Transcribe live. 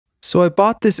So I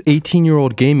bought this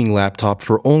 18-year-old gaming laptop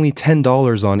for only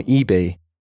 $10 on eBay.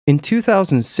 In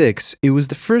 2006, it was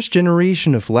the first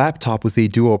generation of laptop with a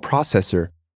dual processor.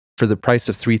 For the price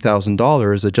of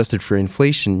 $3,000 adjusted for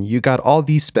inflation, you got all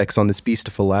these specs on this beast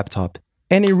of a laptop.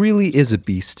 And it really is a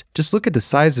beast. Just look at the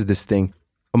size of this thing.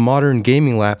 A modern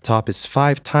gaming laptop is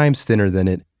 5 times thinner than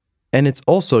it. And it's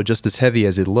also just as heavy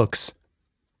as it looks.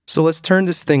 So let's turn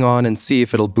this thing on and see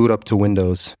if it'll boot up to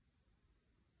Windows.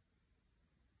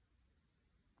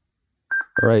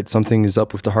 Alright, something is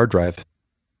up with the hard drive.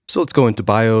 So let's go into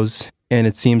BIOS, and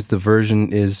it seems the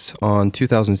version is on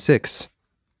 2006.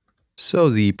 So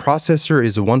the processor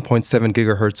is a 1.7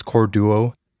 GHz Core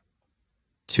Duo,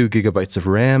 2 GB of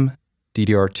RAM,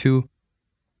 DDR2,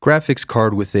 graphics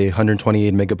card with a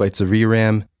 128 MB of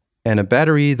VRAM, and a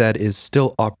battery that is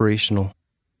still operational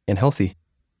and healthy.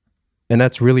 And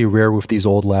that's really rare with these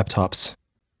old laptops.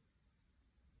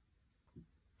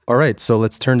 Alright, so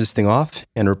let's turn this thing off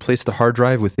and replace the hard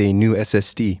drive with a new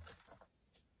SSD.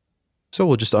 So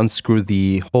we'll just unscrew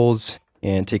the holes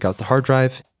and take out the hard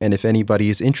drive, and if anybody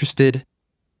is interested,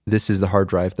 this is the hard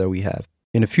drive that we have.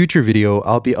 In a future video,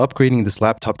 I'll be upgrading this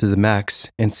laptop to the max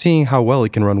and seeing how well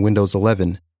it can run Windows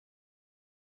 11.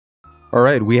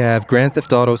 Alright, we have Grand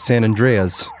Theft Auto San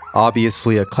Andreas,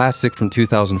 obviously a classic from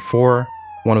 2004,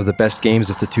 one of the best games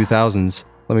of the 2000s.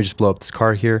 Let me just blow up this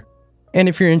car here. And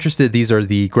if you're interested, these are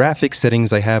the graphics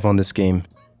settings I have on this game.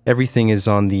 Everything is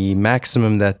on the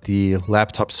maximum that the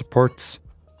laptop supports.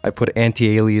 I put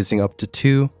anti-aliasing up to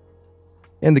 2.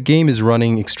 And the game is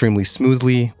running extremely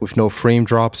smoothly with no frame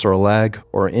drops or lag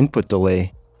or input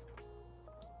delay.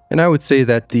 And I would say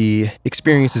that the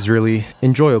experience is really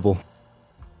enjoyable.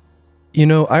 You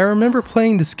know, I remember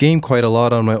playing this game quite a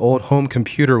lot on my old home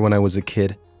computer when I was a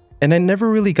kid. And I never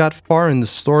really got far in the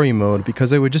story mode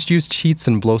because I would just use cheats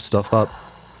and blow stuff up.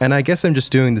 And I guess I'm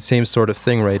just doing the same sort of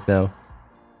thing right now.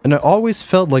 And I always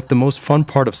felt like the most fun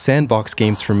part of sandbox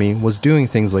games for me was doing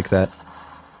things like that.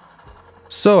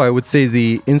 So I would say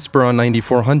the Inspiron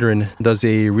 9400 does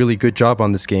a really good job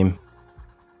on this game.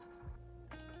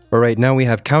 Alright, now we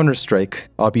have Counter-Strike,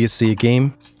 obviously a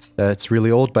game that's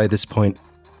really old by this point.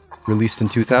 Released in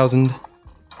 2000.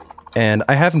 And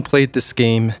I haven't played this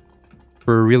game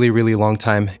for a really long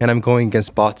time, and I'm going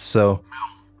against bots, so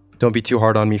don't be too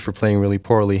hard on me for playing really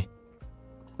poorly.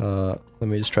 Let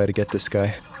me just try to get this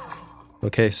guy.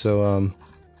 Okay, so,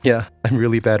 yeah, I'm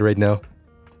really bad right now.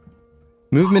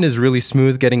 Movement is really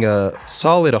smooth, getting a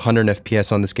solid 100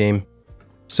 FPS on this game.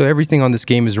 So everything on this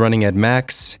game is running at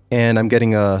max, and I'm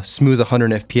getting a smooth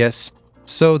 100 FPS.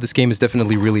 So this game is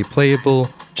definitely really playable.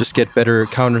 Just get better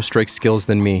Counter-Strike skills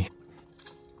than me.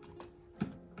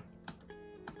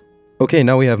 Okay,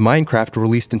 now we have Minecraft,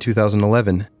 released in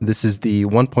 2011. This is the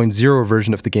 1.0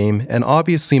 version of the game, and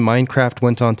obviously Minecraft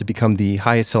went on to become the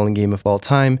highest selling game of all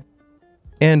time.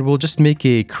 And we'll just make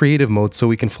a creative mode so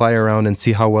we can fly around and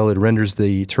see how well it renders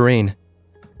the terrain.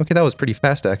 Okay, that was pretty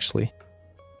fast actually.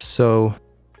 So,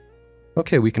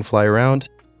 okay, we can fly around.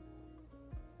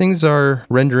 Things are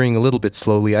rendering a little bit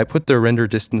slowly. I put the render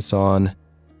distance on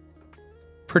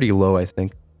pretty low, I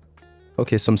think.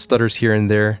 Okay, some stutters here and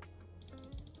there.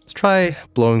 Let's try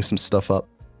blowing some stuff up.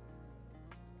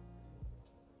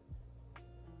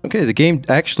 Okay, the game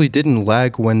actually didn't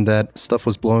lag when that stuff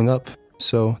was blowing up,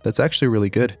 so that's actually really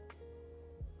good.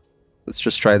 Let's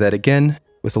just try that again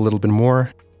with a little bit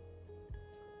more.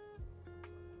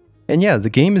 And yeah,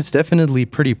 the game is definitely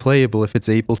pretty playable if it's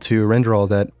able to render all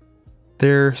that.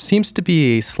 There seems to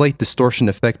be a slight distortion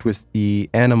effect with the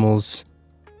animals.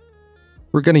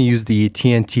 We're gonna use the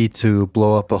TNT to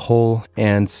blow up a hole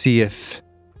and see if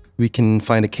we can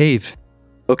find a cave.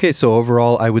 Okay, so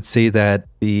overall I would say that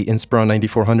the Inspiron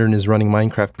 9400 is running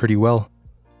Minecraft pretty well.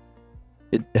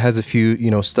 It has a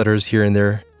few, stutters here and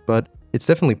there, but it's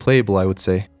definitely playable, I would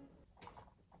say.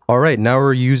 Alright, now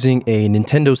we're using a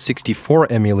Nintendo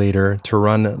 64 emulator to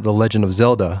run The Legend of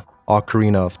Zelda: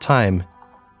 Ocarina of Time,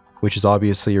 which is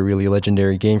obviously a really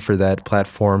legendary game for that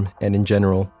platform and in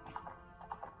general.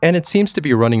 And it seems to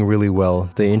be running really well.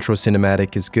 The intro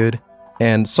cinematic is good.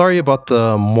 And sorry about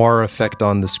the Moir effect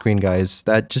on the screen, guys.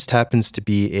 That just happens to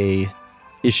be a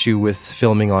issue with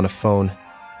filming on a phone.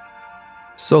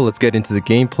 So let's get into the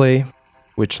gameplay,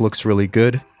 which looks really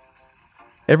good.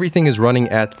 Everything is running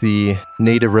at the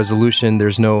native resolution.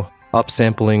 There's no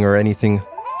upsampling or anything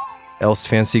else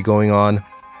fancy going on.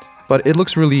 But it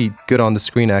looks really good on the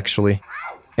screen, actually.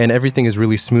 And everything is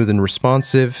really smooth and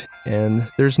responsive.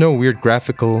 And there's no weird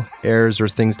graphical errors or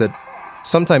things that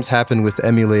sometimes happen with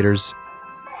emulators.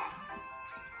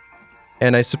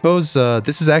 And I suppose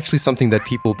this is actually something that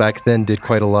people back then did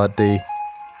quite a lot. They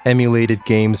emulated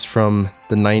games from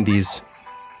the 90s.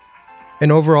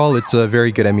 And overall, it's a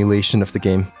very good emulation of the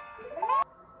game.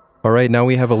 Alright, now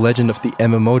we have a legend of the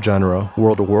MMO genre,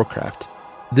 World of Warcraft.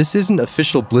 This isn't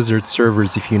official Blizzard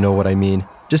servers if you know what I mean,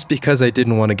 just because I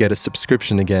didn't want to get a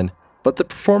subscription again, but the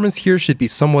performance here should be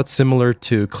somewhat similar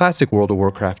to classic World of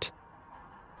Warcraft.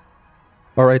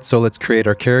 Alright, so let's create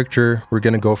our character. We're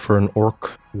gonna go for an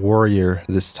orc warrior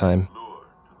this time.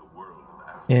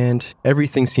 And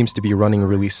everything seems to be running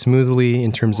really smoothly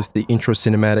in terms of the intro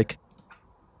cinematic.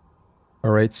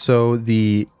 Alright, so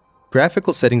the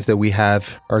graphical settings that we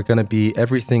have are gonna be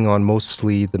everything on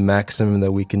mostly the maximum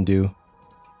that we can do.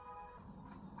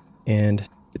 And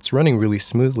it's running really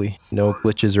smoothly, no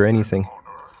glitches or anything,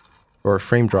 or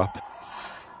frame drop.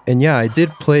 And yeah, I did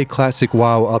play classic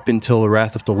WoW up until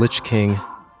Wrath of the Lich King,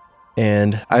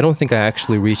 and I don't think I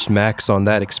actually reached max on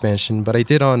that expansion, but I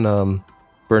did on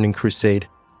Burning Crusade.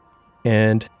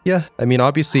 And yeah, I mean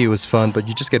obviously it was fun, but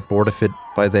you just get bored of it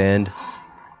by the end.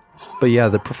 But yeah,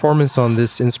 the performance on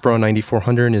this Inspiron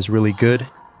 9400 is really good.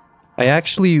 I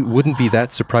actually wouldn't be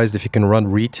that surprised if you can run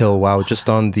retail WoW just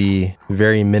on the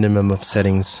very minimum of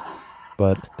settings,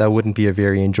 but that wouldn't be a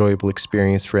very enjoyable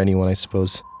experience for anyone, I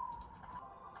suppose.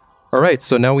 Alright,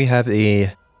 so now we have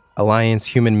a Alliance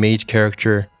human mage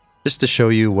character, just to show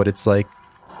you what it's like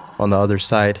on the other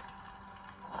side.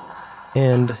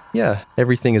 And yeah,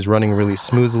 everything is running really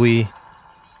smoothly.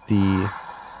 The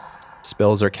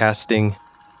spells are casting.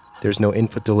 There's no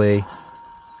input delay.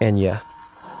 And yeah,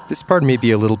 this part may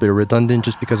be a little bit redundant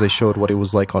just because I showed what it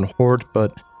was like on Horde,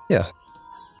 but yeah.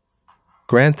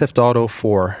 Grand Theft Auto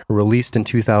 4, released in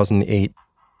 2008.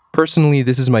 Personally,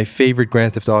 this is my favorite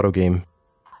Grand Theft Auto game.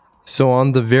 So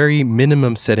on the very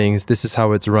minimum settings, this is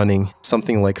how it's running,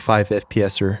 something like 5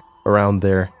 FPS or around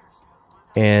there.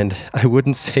 And I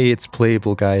wouldn't say it's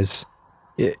playable, guys.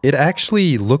 It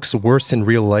actually looks worse in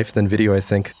real life than video, I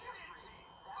think.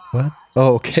 What?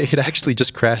 Oh, okay, it actually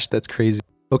just crashed, that's crazy.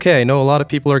 Okay, I know a lot of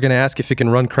people are gonna ask if it can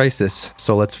run Crysis,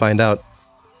 so let's find out.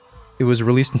 It was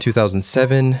released in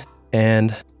 2007,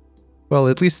 and, well,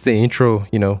 at least the intro,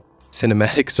 you know,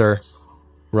 cinematics are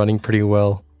running pretty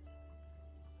well.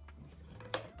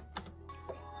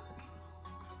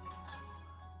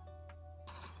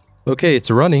 Okay,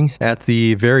 it's running at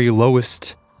the very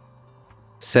lowest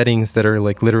settings that are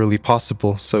like literally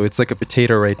possible, so it's like a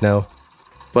potato right now.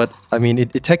 But, I mean,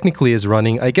 it technically is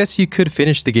running. I guess you could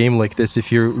finish the game like this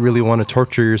if you really want to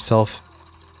torture yourself.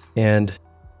 And,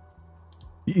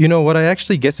 you know what, I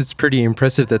actually guess it's pretty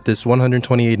impressive that this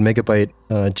 128 megabyte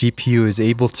GPU is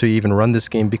able to even run this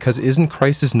game, because isn't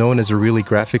Crysis known as a really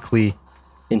graphically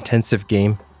intensive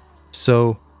game?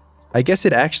 So, I guess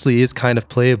it actually is kind of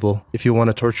playable if you want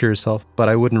to torture yourself, but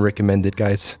I wouldn't recommend it,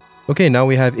 guys. Okay, now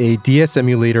we have a DS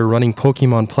emulator running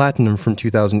Pokemon Platinum from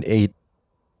 2008.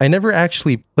 I never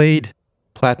actually played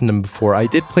Platinum before. I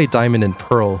did play Diamond and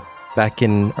Pearl back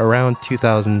in around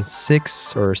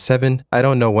 2006 or 7. I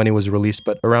don't know when it was released,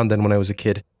 but around then when I was a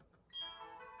kid.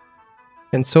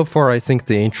 And so far I think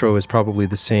the intro is probably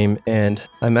the same, and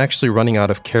I'm actually running out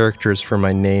of characters for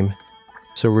my name.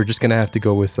 So we're just gonna have to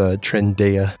go with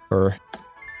Trendea, or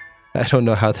I don't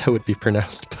know how that would be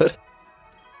pronounced, but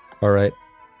alright.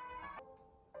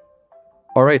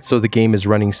 Alright, so the game is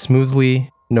running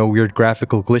smoothly. No weird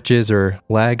graphical glitches or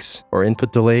lags or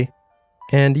input delay.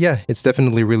 And yeah, it's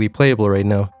definitely really playable right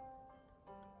now.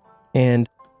 And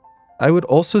I would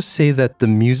also say that the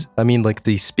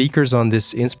the speakers on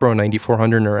this Inspiron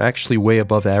 9400 are actually way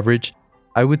above average.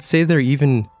 I would say they're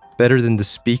even better than the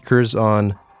speakers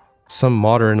on some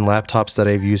modern laptops that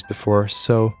I've used before.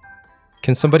 So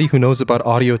can somebody who knows about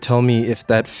audio tell me if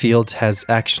that field has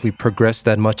actually progressed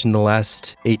that much in the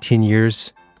last 18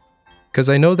 years? Because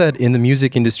I know that in the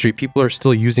music industry, people are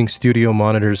still using studio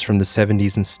monitors from the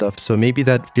 70s and stuff, so maybe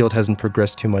that field hasn't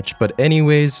progressed too much. But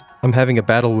anyways, I'm having a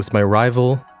battle with my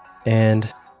rival, and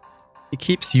he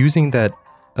keeps using that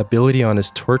ability on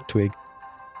his Twerk Twig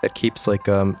that keeps like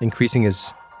increasing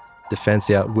his defense,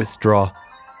 withdraw.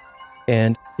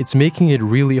 And it's making it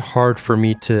really hard for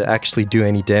me to actually do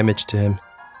any damage to him.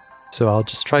 So I'll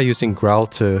just try using Growl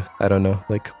to, I don't know,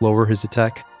 like lower his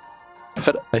attack.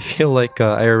 But I feel like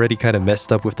I already kind of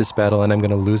messed up with this battle and I'm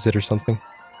gonna lose it or something.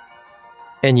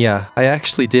 And yeah, I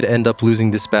actually did end up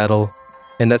losing this battle,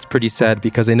 and that's pretty sad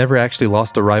because I never actually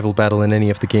lost a rival battle in any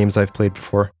of the games I've played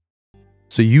before.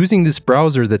 So using this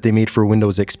browser that they made for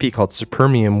Windows XP called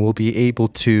Supermium, we'll be able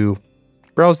to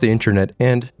browse the internet,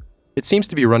 and it seems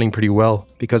to be running pretty well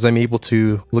because I'm able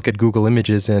to look at Google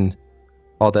Images and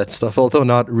all that stuff, although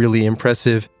not really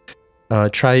impressive.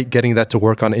 Try getting that to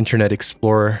work on Internet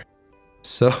Explorer.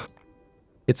 So,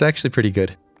 it's actually pretty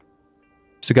good.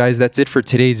 So guys, that's it for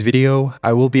today's video.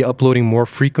 I will be uploading more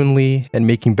frequently and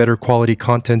making better quality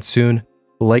content soon.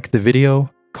 Like the video,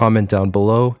 comment down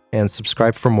below, and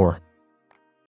subscribe for more.